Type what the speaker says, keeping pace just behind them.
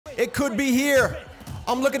It could be here.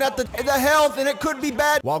 I'm looking at the health, and it could be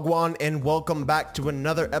bad. Wagwan, and welcome back to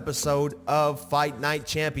another episode of Fight Night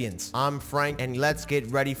Champions. I'm Frank, and let's get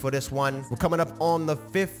ready for this one. We're coming up on the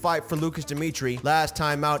 5th fight for Lucas Dimitri. Last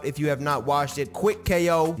time out, if you have not watched it, quick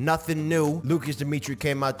KO, nothing new. Lucas Dimitri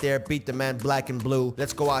came out there, beat the man black and blue.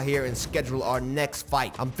 Let's go out here and schedule our next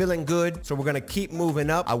fight. I'm feeling good, so we're gonna keep moving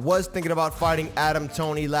up. I was thinking about fighting Adam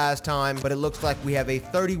Toney last time, but it looks like we have a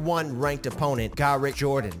 31 ranked opponent, Garrick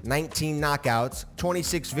Jordan. 19 knockouts,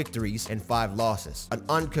 26 victories, and 5 losses. An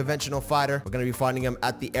unconventional fighter. We're going to be fighting him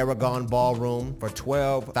at the Aragon Ballroom for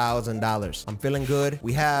 $12,000. I'm feeling good.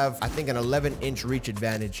 We have, I think, an 11-inch reach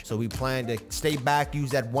advantage, so we plan to stay back, use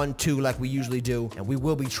that 1-2 like we usually do, and we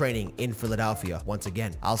will be training in Philadelphia once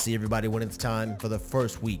again. I'll see everybody when it's time for the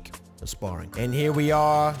first week of sparring. And here we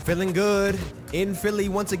are, feeling good in Philly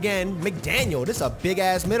once again. McDaniel, this is a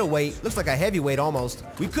big-ass middleweight. Looks like a heavyweight almost.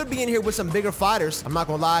 We could be in here with some bigger fighters. I'm not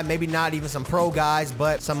gonna lie, maybe not even some pro guys,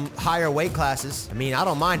 but some higher weight classes. I mean, I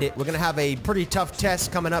don't mind it. We're gonna have a pretty tough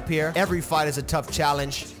test coming up here. Every fight is a tough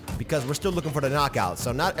challenge because we're still looking for the knockout.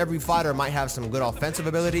 So not every fighter might have some good offensive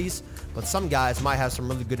abilities, but some guys might have some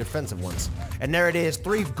really good defensive ones. And there it is,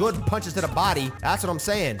 3 good punches to the body. That's what I'm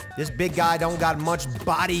saying. This big guy don't got much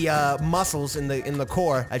body muscles in the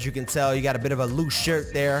core. As you can tell, you got a bit of a loose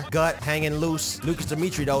shirt there, gut hanging loose. Lucas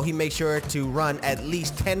Dimitri, though, he makes sure to run at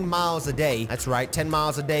least 10 miles a day. That's right, 10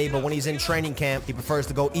 miles a day, but when he's in training camp, he prefers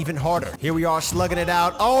to go even harder. Here we are slugging it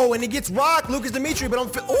out. Oh, and he gets rocked, Lucas Dimitri,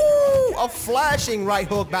 but ooh, a flashing right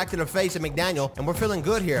hook back to the face of McDaniel, and we're feeling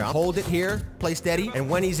good here. I'll hold it here, play steady, and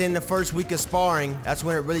when he's in the first week of sparring, that's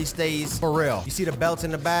when it really stays for real. You see the belts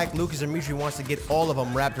in the back? Lucas Dimitri wants to get all of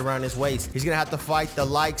them wrapped around his waist. He's gonna have to fight the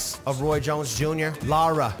likes of Roy Jones Jr.,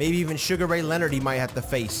 Lara, maybe even Sugar Ray Leonard he might have to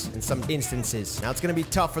face in some instances. Now, it's gonna be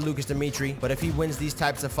tough for Lucas Dimitri, but if he wins these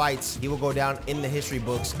types of fights, he will go down in the history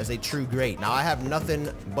books as a true great. Now, I have nothing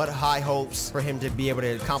but high hopes for him to be able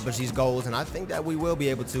to accomplish these goals, and I think that we will be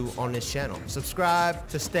able to on this channel. Subscribe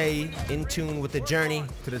to stay in tune with the journey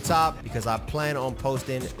to the top, because I plan on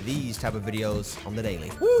posting these type of videos on the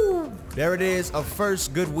daily. Woo! There it is, a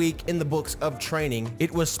first good week in the books of training.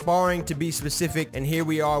 It was sparring, to be specific, and here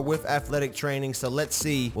we are with athletic training, so let's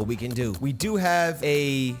see what we can do. We do have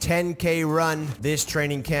a 10K run this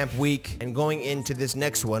training camp week, and going into this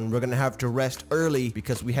next one, we're gonna have to rest early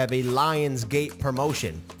because we have a Lionsgate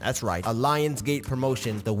promotion. That's right, a Lionsgate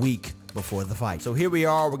promotion the week before the fight. So here we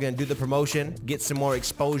are, we're gonna do the promotion, get some more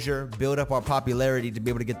exposure, build up our popularity to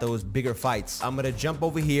be able to get those bigger fights. I'm gonna jump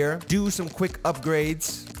over here, do some quick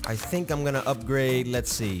upgrades. I think I'm gonna upgrade,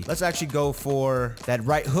 let's see. Let's actually go for that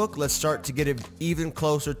right hook. Let's start to get it even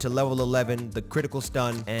closer to level 11, the critical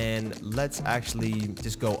stun, and let's actually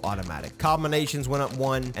just go automatic. Combinations went up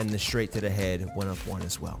 1, and the straight to the head went up 1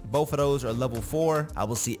 as well. Both of those are level 4. I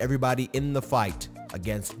will see everybody in the fight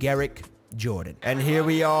against Garrick Jordan. And here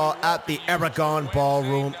we are at the Aragon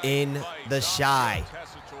Ballroom in the Chi.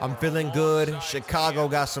 I'm feeling good. Chicago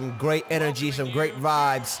got some great energy, some great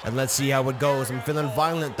vibes, and let's see how it goes. I'm feeling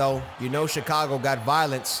violent, though. You know Chicago got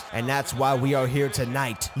violence, and that's why we are here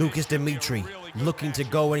tonight. Lucas Dimitri looking to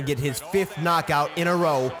go and get his 5th knockout in a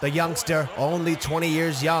row. The youngster, only 20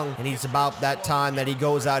 years young, and he's about that time that he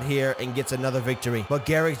goes out here and gets another victory. But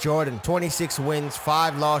Garrick Jordan, 26 wins,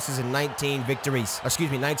 5 losses, and 19 victories. Excuse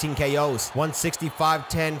me, 19 KOs.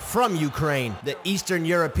 165-10 from Ukraine. The Eastern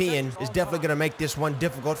European is definitely going to make this one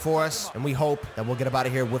difficult for us, and we hope that we'll get out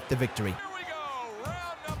of here with the victory.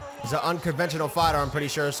 He's an unconventional fighter, I'm pretty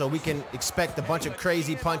sure, so we can expect a bunch of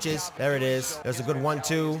crazy punches. There it is. There's a good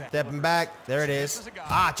 1-2. Stepping back. There it is.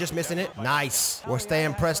 Ah, just missing it. Nice. We're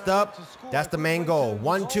staying pressed up. That's the main goal.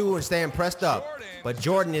 1-2 and staying pressed up. But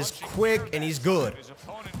Jordan is quick and he's good.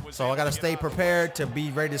 So I got to stay prepared to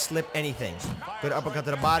be ready to slip anything. Good uppercut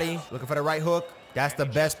to the body. Looking for the right hook. That's the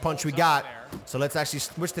best punch we got. So let's actually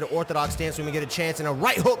switch to the orthodox stance when we get a chance. And a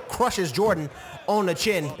right hook crushes Jordan on the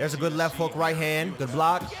chin. There's a good left hook, right hand. Good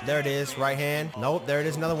block. There it is, right hand. Nope, there it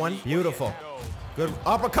is, another one. Beautiful. Good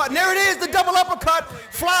uppercut, and there it is, the double uppercut,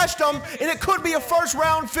 flashed him, and it could be a first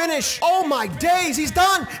round finish. Oh my days, he's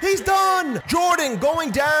done, he's done. Jordan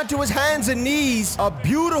going down to his hands and knees. A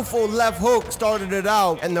beautiful left hook started it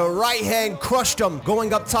out, and the right hand crushed him,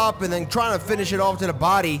 going up top and then trying to finish it off to the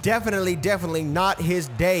body. Definitely not his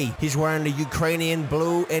day. He's wearing the Ukrainian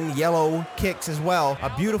blue and yellow kicks as well.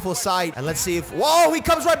 A beautiful sight, and let's see if, whoa, he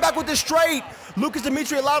comes right back with the straight. Lucas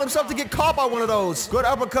Dimitri allowed himself to get caught by one of those. Good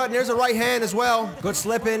uppercut, and there's a right hand as well. Good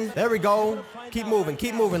slipping. There we go. Keep moving,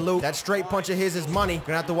 Luke. That straight punch of his is money.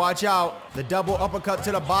 Gonna have to watch out. The double uppercut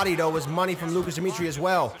to the body, though, is money from Lucas Dimitri as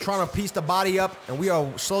well. Trying to piece the body up, and we are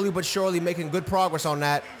slowly but surely making good progress on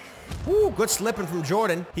that. Ooh, good slipping from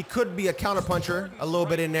Jordan. He could be a counterpuncher a little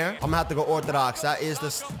bit in there. I'm gonna have to go orthodox. That is the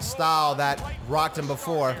style that rocked him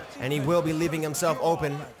before, and he will be leaving himself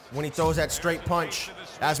open when he throws that straight punch.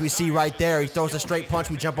 As we see right there, he throws a straight punch.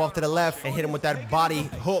 We jump off to the left and hit him with that body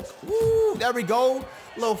hook. Woo, there we go.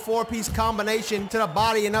 Little four-piece combination to the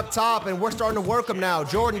body and up top, and we're starting to work him now.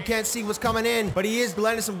 Jordan can't see what's coming in, but he is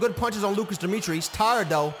landing some good punches on Lucas Dimitri. He's tired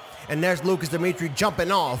though. And there's Lucas Dimitri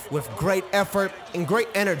jumping off with great effort and great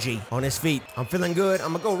energy on his feet. I'm feeling good.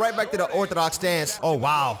 I'm gonna go right back to the orthodox stance. Oh,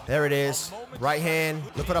 wow. There it is. Right hand.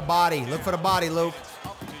 Look for the body. Look for the body, Luke.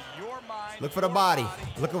 Look for the body.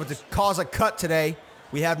 Looking to cause a cut today.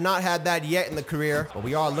 We have not had that yet in the career, but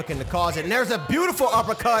we are looking to cause it. And there's a beautiful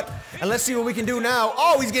uppercut. And let's see what we can do now.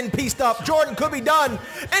 Oh, he's getting pieced up. Jordan could be done.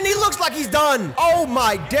 And he looks like he's done. Oh,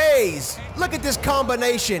 my days. Look at this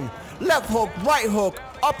combination. Left hook, right hook,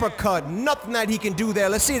 uppercut. Nothing that he can do there.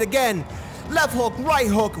 Let's see it again. Left hook,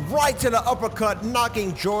 right to the uppercut,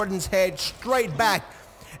 knocking Jordan's head straight back.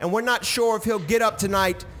 And we're not sure if he'll get up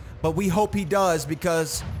tonight, but we hope he does,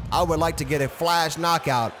 because I would like to get a flash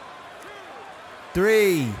knockout.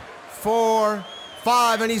 3, 4,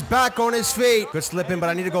 5, and he's back on his feet. Good slipping, but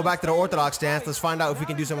I need to go back to the orthodox stance. Let's find out if we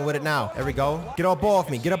can do something with it now. There we go. Get up off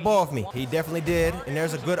me. Get up off me. He definitely did. And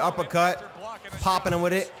there's a good uppercut. Popping him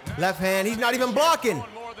with it. Left hand. He's not even blocking.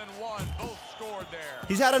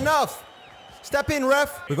 He's had enough. Step in,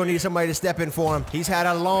 ref. We're going to need somebody to step in for him. He's had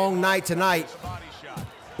a long night tonight.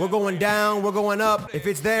 We're going down. We're going up. If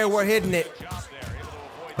it's there, we're hitting it.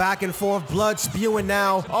 Back and forth. Blood spewing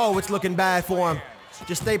now. Oh, it's looking bad for him.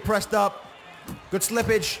 Just stay pressed up. Good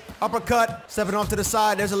slippage. Uppercut. Stepping off to the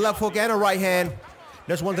side. There's a left hook and a right hand.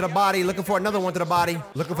 There's one to the body. Looking for another one to the body.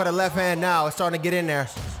 Looking for the left hand now. It's starting to get in there.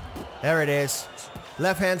 There it is.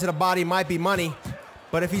 Left hand to the body might be money.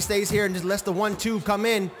 But if he stays here and just lets the 1-2 come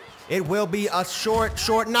in, it will be a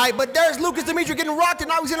short night. But there's Lucas Dimitri getting rocked, and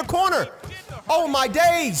now he's in a corner. Oh, my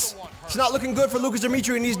days. It's not looking good for Lucas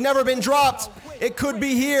Dimitri, and he's never been dropped. It could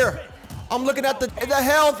be here. I'm looking at the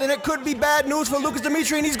health, and it could be bad news for Lucas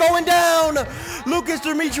Dimitri, and he's going down. Lucas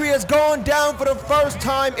Dimitri has gone down for the first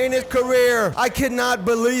time in his career. I cannot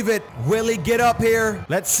believe it. Will he get up here?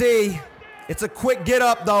 Let's see. It's a quick get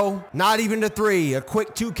up, though. Not even the 3. A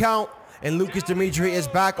quick 2 count, and Lucas Dimitri is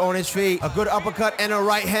back on his feet. A good uppercut and a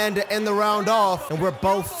right hand to end the round off, and we're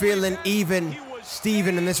both feeling even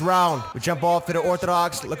Steven in this round. We jump off to the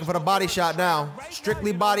orthodox, looking for the body shot now.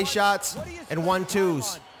 Strictly body shots and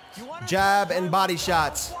 1-2s. Jab and body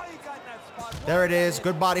shots. There it is.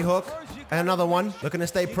 Good body hook. And another one. Looking to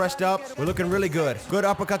stay pressed up. We're looking really good. Good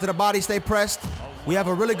uppercut to the body. Stay pressed. We have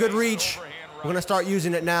a really good reach. We're going to start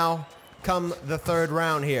using it now come the 3rd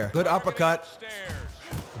round here. Good uppercut.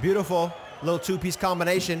 Beautiful. Little 2-piece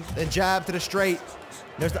combination. Then jab to the straight.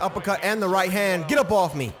 There's the uppercut and the right hand. Get up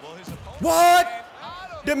off me. What?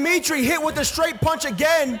 Dimitri hit with the straight punch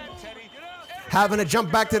again. Having to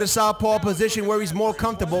jump back to the southpaw position where he's more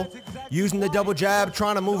comfortable. Using the double jab,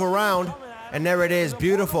 trying to move around. And there it is.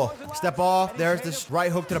 Beautiful. Step off. There's this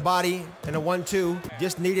right hook to the body and a 1-2.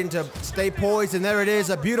 Just needing to stay poised. And there it is.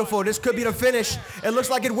 A beautiful. This could be the finish. It looks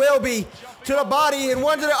like it will be. To the body and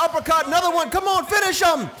one to the uppercut. Another one. Come on. Finish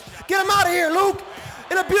him. Get him out of here, Luke.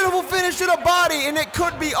 And a beautiful finish to the body. And it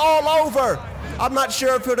could be all over. I'm not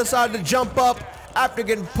sure if he'll decide to jump up after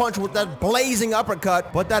getting punched with that blazing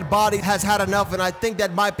uppercut. But that body has had enough. And I think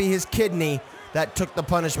that might be his kidney that took the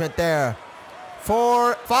punishment there.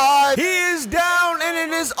 4, 5. He is down, and it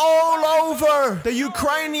is all over. The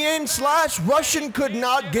Ukrainian/Russian could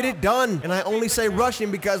not get it done. And I only say Russian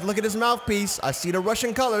because look at his mouthpiece. I see the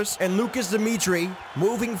Russian colors. And Lucas Dimitri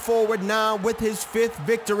moving forward now with his 5th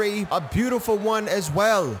victory. A beautiful one as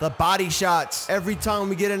well. The body shots. Every time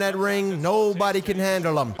we get in that ring, nobody can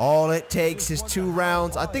handle them. All it takes is 2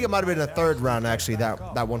 rounds. I think it might have been the 3rd round, actually,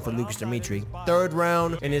 that one for Lucas Dimitri. 3rd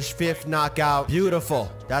round and his 5th knockout.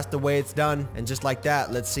 Beautiful. That's the way it's done. And just like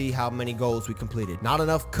that, let's see how many goals we completed. Not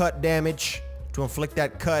enough cut damage to inflict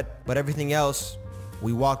that cut, but everything else,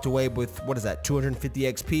 we walked away with, what is that, 250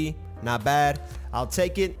 XP? Not bad. I'll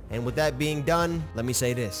take it. And with that being done, let me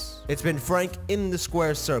say this. It's been Frank in the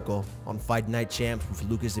square circle on Fight Night Champs with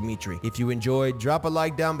Lucas Dimitri. If you enjoyed, drop a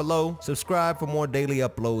like down below. Subscribe for more daily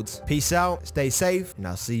uploads. Peace out. Stay safe. And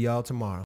I'll see y'all tomorrow.